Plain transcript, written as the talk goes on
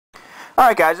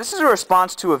Alright guys, this is a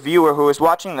response to a viewer who is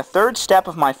watching the third step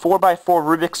of my 4x4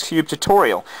 Rubik's Cube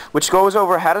tutorial, which goes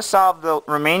over how to solve the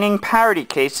remaining parity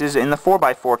cases in the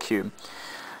 4x4 cube.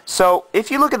 So,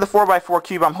 if you look at the 4x4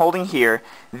 cube I'm holding here,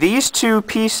 these two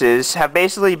pieces have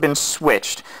basically been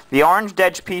switched. The orange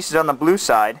Dedge piece is on the blue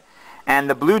side, and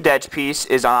the blue Dedge piece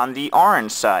is on the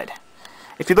orange side.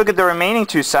 If you look at the remaining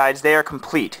two sides, they are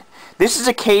complete. This is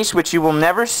a case which you will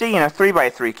never see in a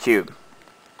 3x3 cube.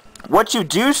 What you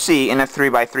do see in a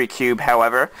 3x3 cube,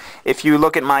 however, if you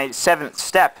look at my 7th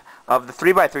step of the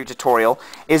 3x3 tutorial,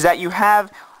 is that you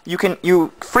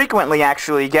frequently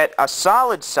actually get a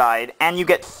solid side and you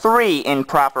get 3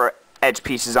 improper edge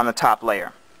pieces on the top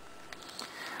layer.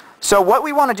 So what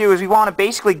we want to do is we want to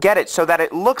basically get it so that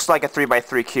it looks like a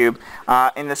 3x3 cube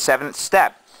in the 7th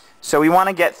step. So we want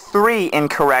to get 3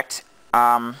 incorrect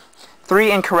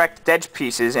edge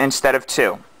pieces instead of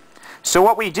 2. So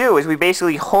what we do is we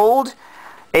basically hold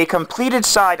a completed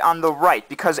side on the right,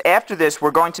 because after this we're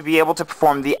going to be able to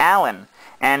perform the Allan.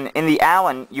 And in the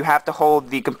Allan you have to hold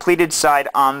the completed side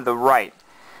on the right.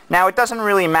 Now it doesn't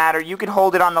really matter, you could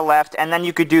hold it on the left and then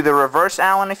you could do the reverse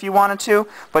Allan if you wanted to,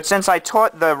 but since I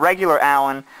taught the regular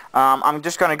Allan, I'm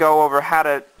just going to go over how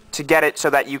to get it so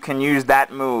that you can use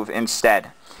that move instead.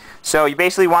 So you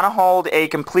basically want to hold a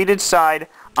completed side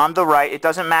on the right, it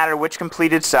doesn't matter which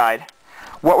completed side.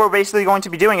 What we're basically going to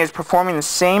be doing is performing the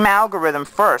same algorithm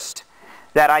first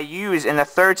that I use in the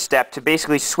 3rd step to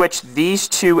basically switch these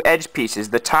two edge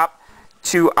pieces, the top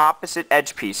two opposite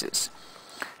edge pieces.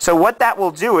 So what that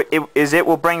will do is it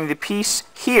will bring the piece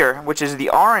here, which is the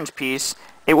orange piece,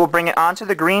 it will bring it onto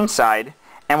the green side,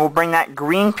 and will bring that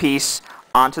green piece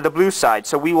onto the blue side.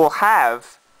 So we're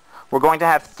going to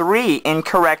have 3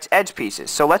 incorrect edge pieces.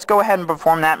 So let's go ahead and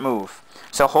perform that move.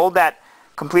 So hold that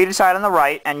completed side on the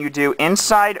right, and you do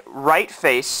inside right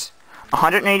face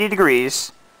 180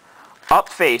 degrees, up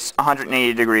face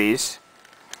 180 degrees,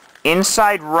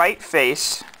 inside right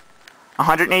face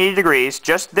 180 degrees.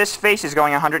 Just this face is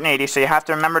going 180, so you have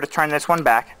to remember to turn this one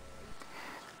back.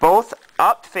 Both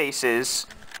up faces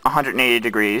 180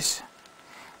 degrees,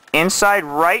 inside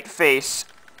right face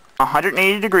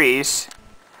 180 degrees,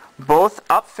 both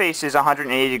up faces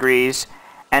 180 degrees,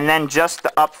 and then just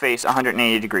the up face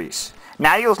 180 degrees.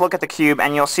 Now you'll look at the cube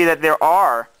and you'll see that there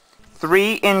are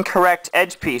 3 incorrect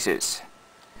edge pieces.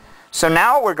 So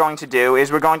now what we're going to do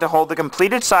is we're going to hold the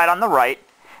completed side on the right,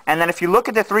 and then if you look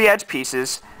at the 3 edge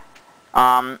pieces,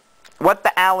 what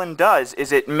the Allan does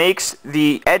is it makes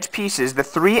the edge pieces, the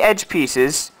 3 edge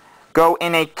pieces, go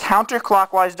in a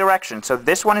counterclockwise direction. So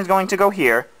this one is going to go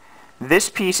here, this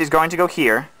piece is going to go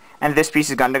here, and this piece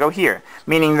is going to go here.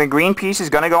 Meaning the green piece is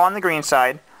going to go on the green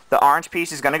side, the orange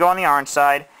piece is going to go on the orange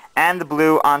side, and the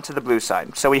blue onto the blue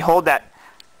side. So we hold that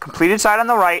completed side on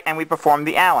the right and we perform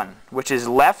the Allan, which is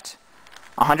left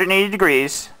 180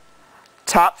 degrees,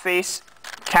 top face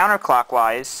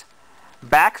counterclockwise,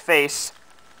 back face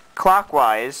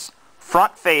clockwise,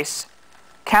 front face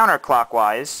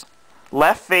counterclockwise,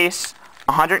 left face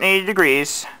 180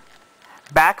 degrees,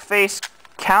 back face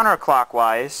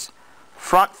counterclockwise,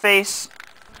 front face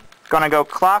gonna go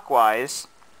clockwise,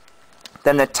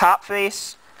 then the top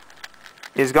face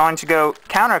is going to go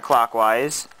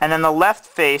counterclockwise, and then the left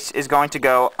face is going to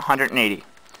go 180.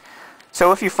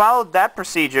 So if you followed that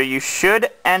procedure, you should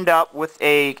end up with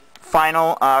a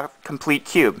final complete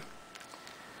cube.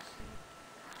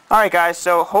 Alright guys,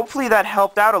 so hopefully that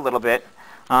helped out a little bit.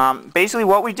 Basically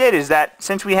what we did is that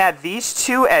since we had these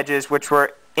 2 edges which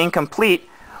were incomplete,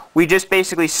 we just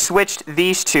basically switched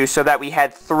these 2 so that we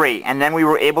had 3, and then we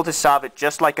were able to solve it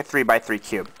just like a 3x3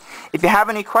 cube. If you have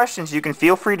any questions, you can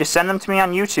feel free to send them to me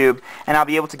on YouTube, and I'll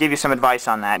be able to give you some advice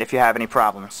on that if you have any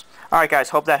problems. Alright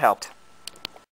guys, hope that helped.